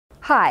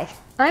Hi,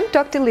 I'm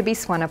Dr. Libby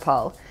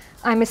Swanepoel.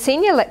 I'm a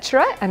senior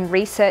lecturer and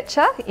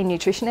researcher in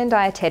nutrition and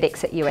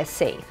dietetics at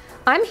USC.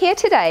 I'm here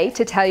today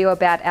to tell you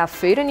about our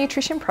food and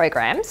nutrition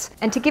programs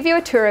and to give you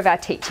a tour of our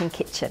teaching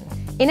kitchen.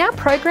 In our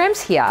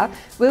programs here,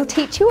 we'll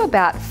teach you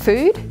about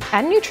food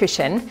and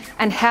nutrition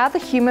and how the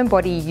human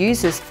body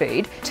uses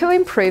food to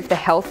improve the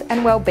health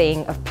and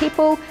well-being of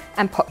people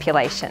and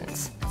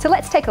populations. So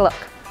let's take a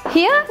look.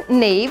 Here,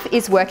 Neve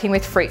is working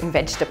with fruit and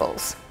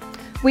vegetables.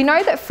 We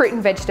know that fruit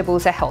and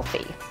vegetables are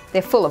healthy.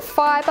 They're full of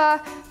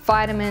fibre,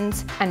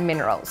 vitamins and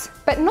minerals.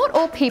 But not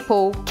all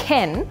people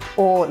can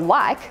or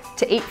like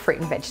to eat fruit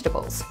and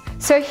vegetables.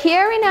 So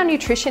here in our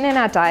nutrition and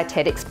our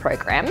dietetics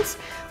programs,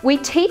 we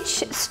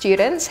teach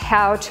students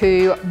how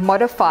to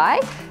modify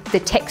the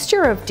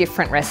texture of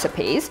different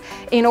recipes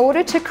in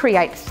order to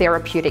create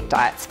therapeutic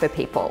diets for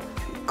people.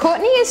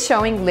 Courtney is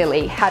showing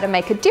Lily how to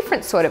make a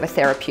different sort of a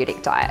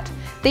therapeutic diet.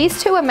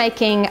 These two are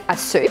making a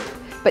soup,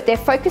 but they're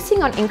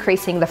focusing on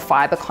increasing the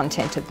fibre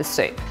content of the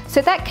soup.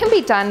 So that can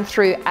be done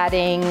through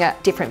adding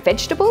different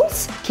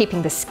vegetables,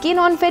 keeping the skin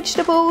on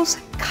vegetables,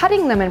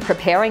 cutting them and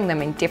preparing them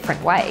in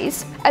different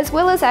ways, as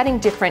well as adding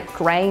different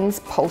grains,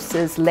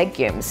 pulses,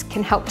 legumes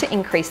can help to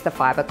increase the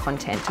fibre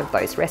content of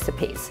those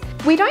recipes.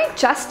 We don't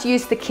just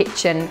use the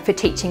kitchen for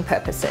teaching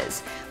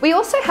purposes. We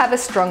also have a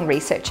strong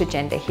research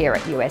agenda here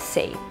at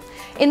USC.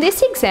 In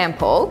this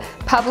example,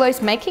 Pablo's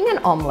making an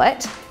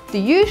omelette the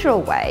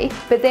usual way,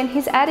 but then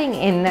he's adding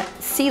in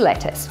sea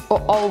lettuce or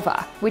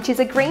olva, which is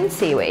a green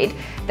seaweed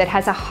that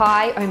has a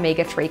high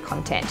omega-3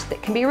 content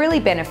that can be really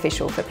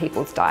beneficial for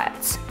people's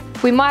diets.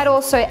 We might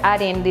also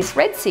add in this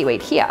red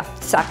seaweed here,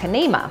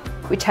 sarconema,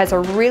 which has a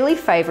really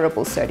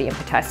favourable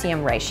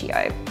sodium-potassium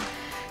ratio.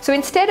 So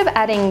instead of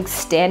adding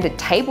standard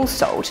table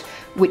salt,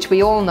 which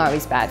we all know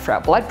is bad for our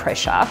blood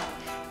pressure,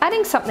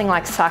 adding something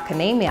like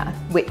sarconema,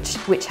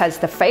 which has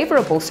the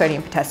favourable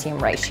sodium-potassium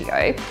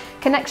ratio,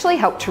 can actually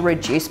help to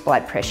reduce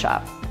blood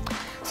pressure.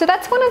 So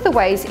that's one of the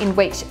ways in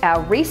which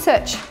our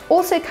research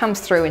also comes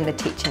through in the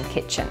teaching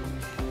kitchen.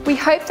 We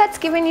hope that's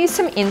given you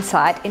some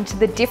insight into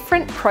the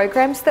different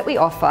programs that we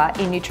offer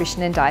in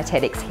nutrition and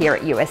dietetics here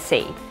at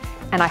USC,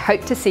 and I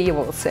hope to see you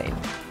all soon.